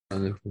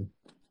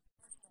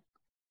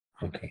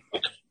Okay.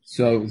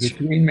 So the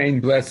three main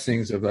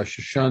blessings of Rosh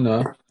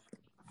Hashanah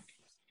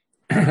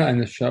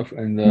and the Shofar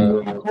and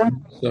the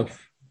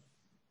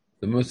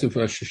Musaf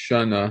Rosh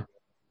Hashanah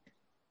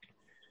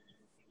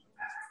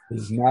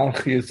is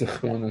Malchus,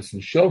 Zechronos,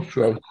 and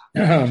Shofar.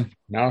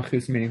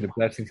 Malchus meaning the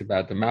blessings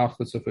about the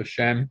Malchus of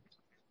Hashem.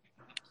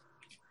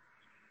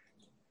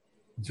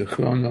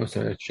 Zechronos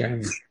and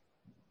Hashem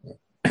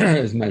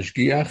is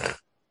Mashgiach.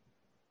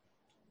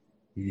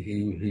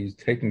 He's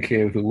taking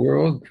care of the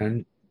world,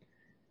 and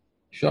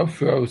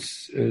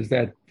Shofros is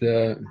that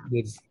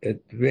at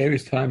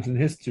various times in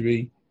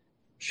history,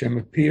 Hashem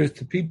appears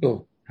to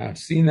people. Har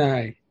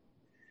Sinai,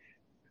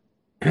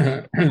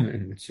 in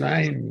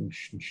Mitzrayim,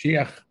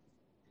 Mashiach.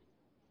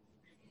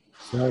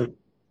 So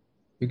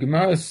the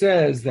Gemara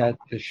says that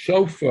the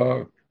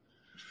shofar,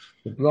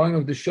 the blowing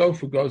of the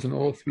shofar, goes in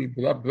all three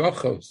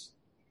brachos.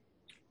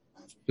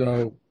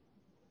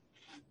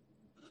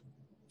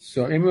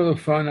 So Imru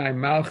Lefanai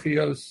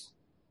Malchios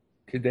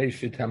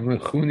Kadesh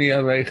Tamlichuni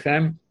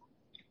Aleichem.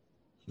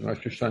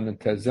 Rosh Hashanah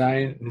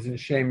Tazayin. This is in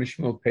Shem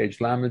Mishmul,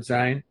 page Lamed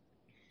Zayin.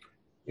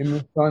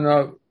 Imru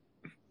Lefanai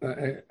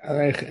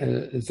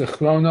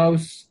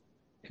Zechronos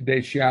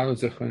Kadesh Yalu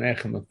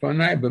Zechronechem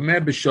Lefanai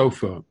B'meh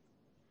B'shofar.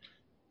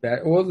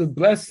 That all the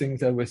blessings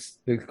that was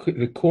the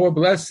core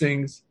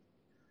blessings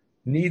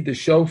need the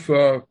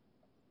shofar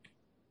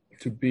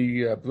to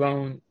be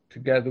blown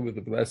together with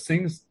the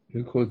blessings,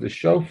 because the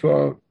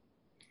shofar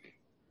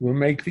will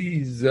make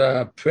these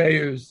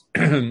prayers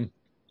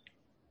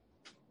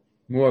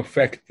more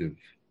effective.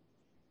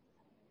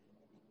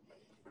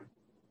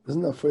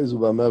 Doesn't that phrase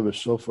 "Ubamer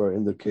Shofar"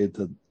 indicate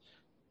that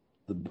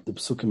the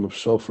psukim of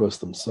shofars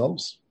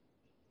themselves,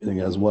 I think,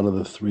 has one of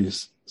the three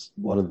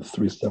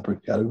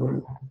separate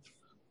categories?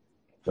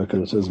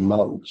 Because it says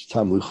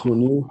 "Tam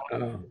Lichunu,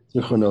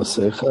 Zichrono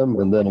Sechem,"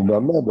 and then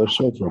 "Ubamer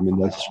Shofar." I mean,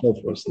 that's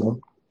shofars,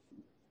 no?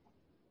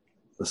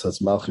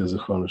 That's Malchus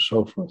Zichrono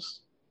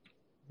Shofars.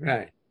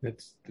 Right.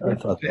 It's a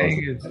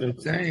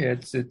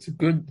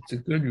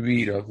good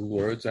read of the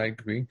words. I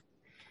agree,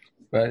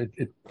 but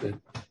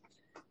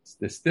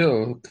there's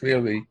still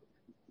clearly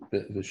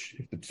the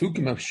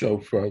psukim of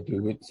shofar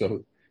do it.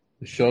 So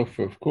the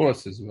shofar, of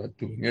course, is what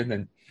doing it,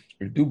 and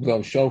we do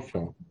blow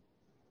shofar.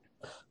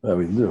 Yeah,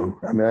 we do.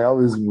 I mean, I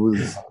always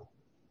was,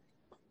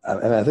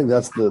 and I think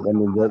that's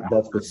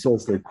the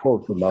source they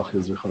quote for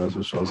Malchus Zichronos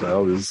Rosh. I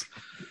always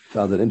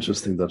found it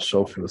interesting that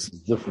shofars is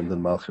different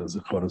than Malchus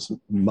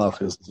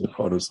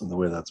Zichronos in the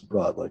way that's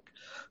brought. Like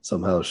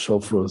somehow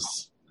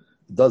shofars,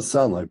 it does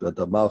sound like that.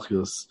 The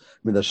Malchus,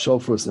 that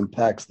shofars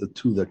impacts the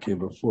two that came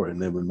before, and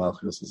namely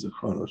Malchus and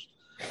Zichronos.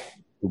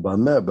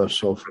 Ubamer ba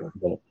shofar.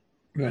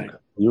 Right.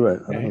 You're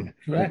right.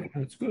 Right.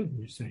 That's good.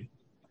 You're saying.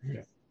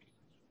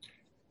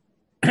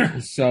 Yeah.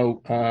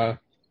 So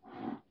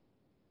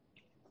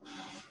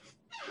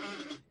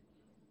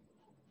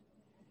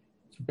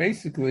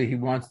basically, he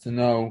wants to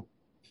know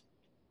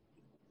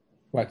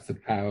what's the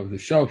power of the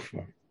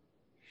shofar.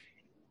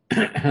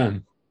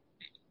 It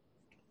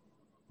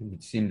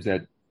seems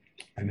that,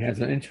 and he has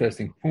an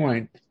interesting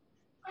point.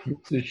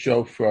 The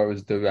shofar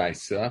is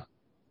deraisa,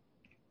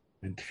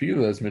 and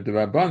tefillah is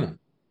midrabanan.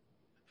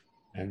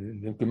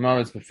 And the Gemara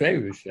is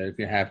mefarish that if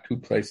you have two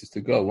places to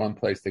go, one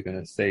place they're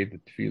going to say the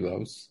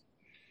tefillos,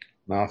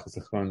 Malchus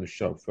Achron the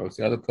shofar.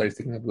 The other place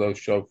they're going to blow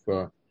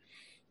shofar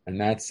and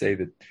not say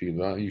the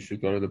tefillah. You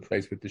should go to the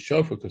place with the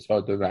shofar, because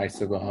ha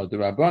deraisa v'ha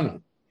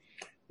derabanan.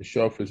 The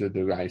shofar is a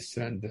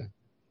deraisa, and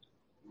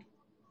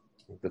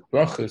the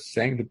brachas,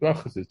 saying the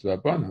brachas, is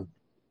derabanan.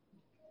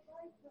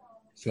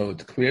 So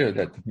it's clear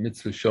that the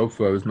mitzvah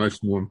shofar is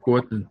much more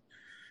important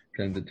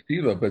than the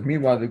tefillah. But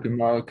meanwhile, the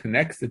Gemara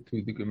connects it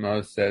to, the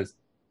Gemara says,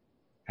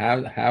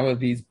 how are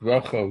these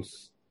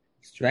brachos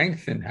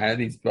strengthened? How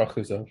these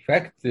brachos are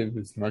effective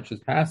as much as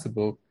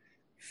possible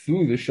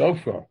through the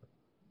shofar?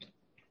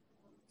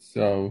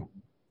 So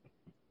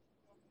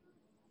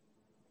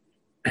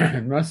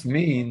it must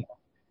mean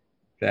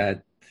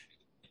that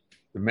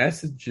the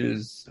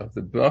messages of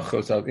the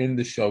brachos are in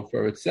the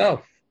shofar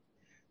itself,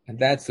 and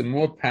that's a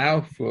more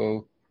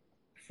powerful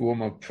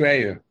form of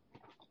prayer.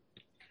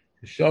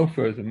 The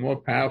shofar is a more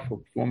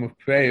powerful form of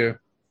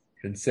prayer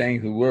than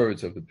saying the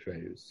words of the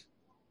prayers.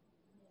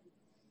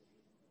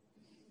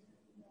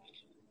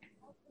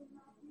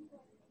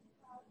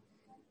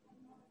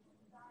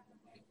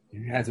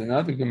 He has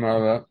another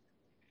Gemara.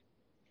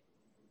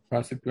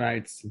 Pasuk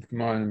writes, the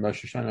Gemara in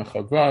Rosh Hashanah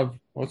Chavav,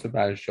 also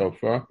about a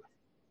shofar.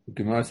 The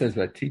Gemara says,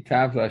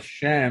 "Vatitav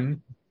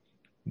Hashem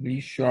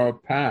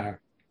lishar par."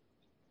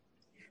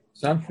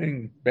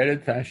 Something better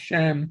to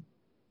Hashem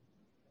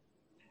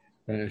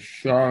than a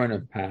shor and a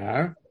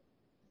par.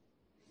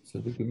 So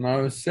the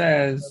Gemara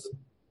says,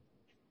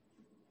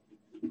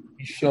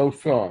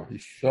 shofar,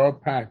 shor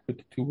par. Put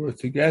the two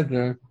words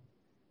together,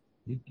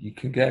 you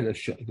can get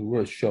the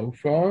word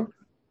shofar.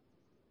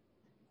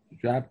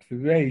 Drop the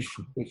reish,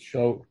 put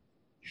show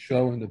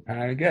in the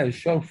par again.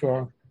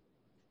 Shofar.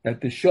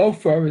 That the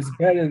shofar is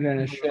better than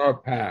a shor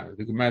par.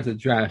 The Gemara has a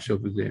drash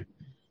over there.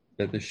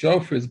 That the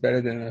shofar is better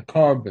than a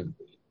carbon.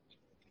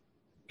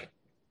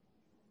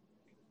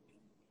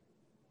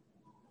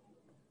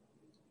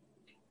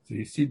 So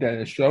you see that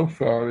a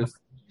shofar is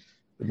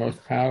the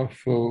most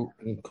powerful,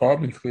 and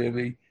carbon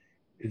clearly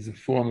is a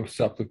form of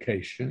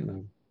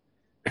supplication.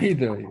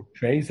 Either you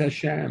praise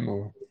Hashem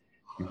or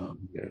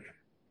you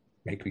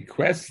make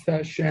requests to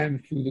Hashem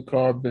through the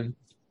carbon.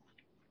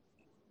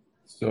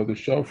 So the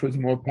shofar is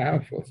more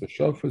powerful. So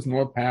shofar is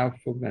more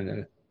powerful than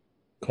a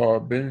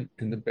carbon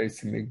in the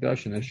base of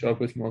Mikdash, and the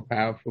shofar is more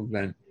powerful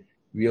than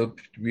real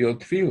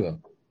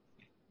tefillah.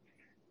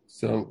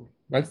 So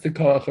what's the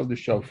koach of the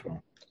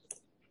shofar?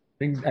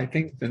 I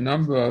think the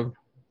number of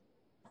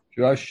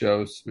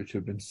drushos which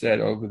have been said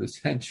over the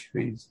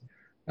centuries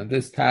on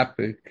this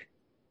topic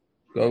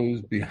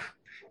goes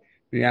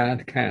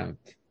beyond count.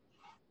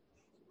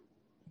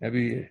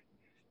 Almost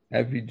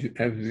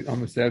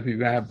every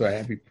rabbi,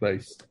 every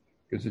place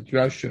gives a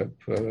drasha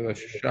for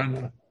Rosh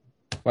Hashanah.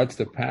 What's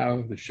the power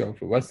of the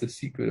shofar? What's the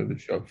secret of the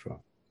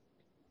shofar?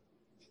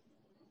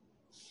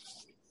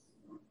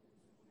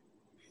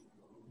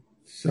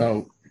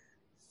 So,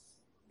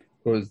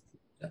 because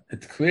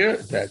it's clear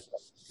that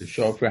the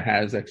shofar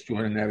has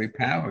extraordinary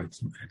power.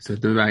 It's a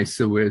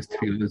deraisa, whereas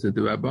tefillah is a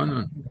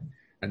derabanan,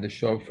 and the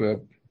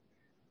shofar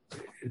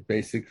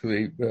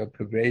basically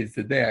pervades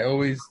the day. I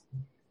always,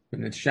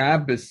 when it's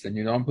Shabbos and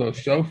you don't blow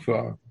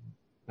shofar,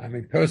 I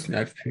mean,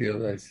 personally, I feel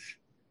there's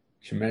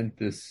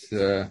tremendous,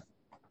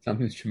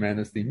 something's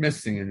tremendously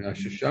missing in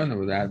Rosh Hashanah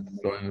without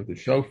blowing of the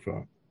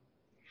shofar.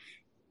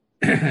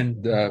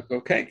 And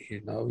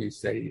okay, we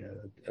say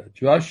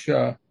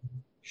drasha,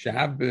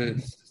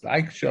 Shabbos, it's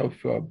like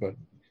shofar, but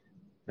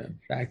in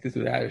fact, it's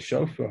without a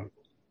shofar.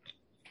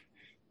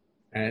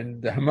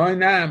 And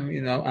Hamoinam,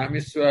 Am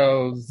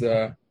Yisrael's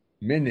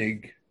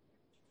minig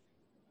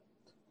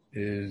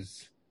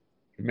is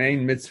the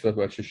main mitzvah of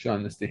Rosh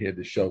Hashanah is to hear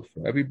the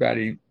shofar.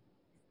 Everybody,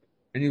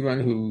 anyone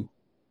who,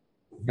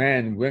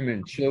 men,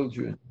 women,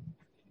 children,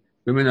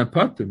 women are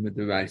patur with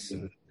the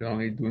raisa. They're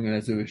only doing it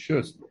as a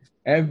rishus.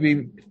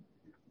 Every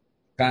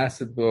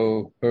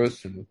possible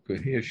person who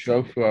could hear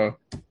shofar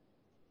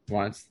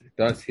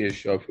does hear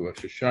shofar Rosh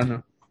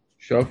Hashanah.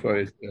 Shofar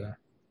is the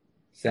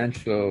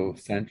central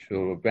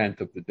event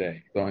of the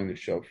day, blowing the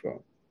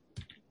shofar.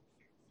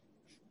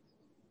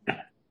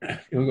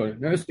 You'll go to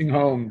nursing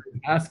homes,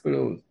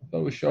 hospitals,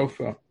 blow a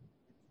shofar.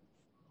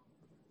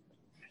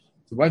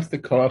 So what's the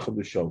koach of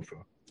the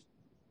shofar?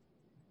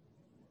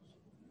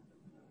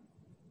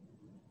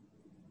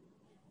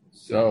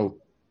 So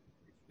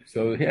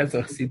here's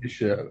a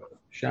Chassidus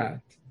shot,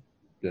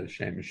 the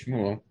Shem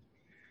Shmuel,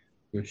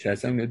 which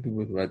has something to do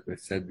with what I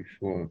said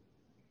before,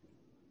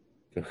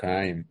 the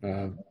Chaim.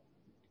 The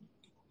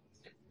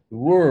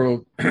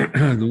world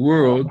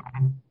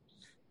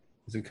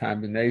is a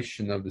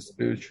combination of the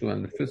spiritual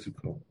and the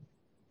physical.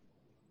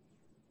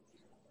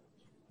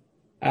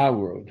 Our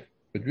world.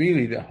 But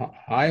really, the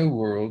higher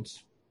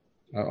worlds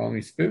are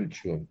only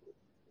spiritual.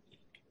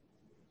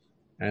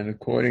 And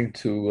according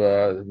to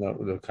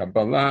the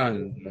Kabbalah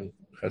and the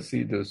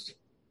Chassidus,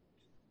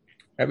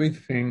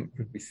 everything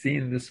that we see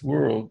in this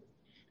world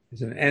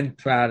is an end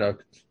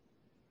product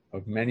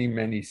of many,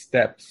 many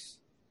steps.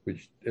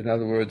 Which, in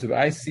other words, if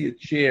I see a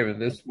chair in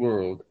this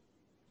world,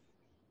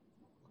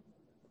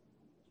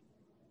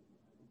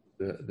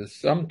 the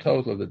sum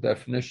total of the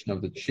definition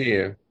of the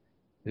chair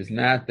is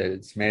not that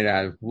it's made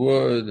out of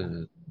wood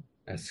and it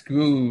has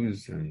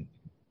screws and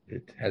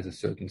it has a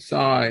certain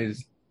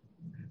size,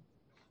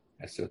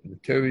 has certain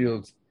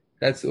materials.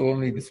 That's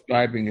only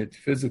describing its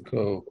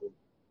physical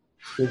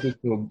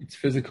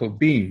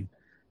being.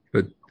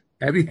 But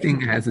everything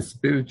has a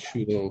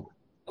spiritual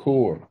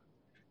core.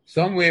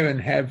 Somewhere in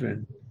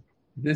heaven,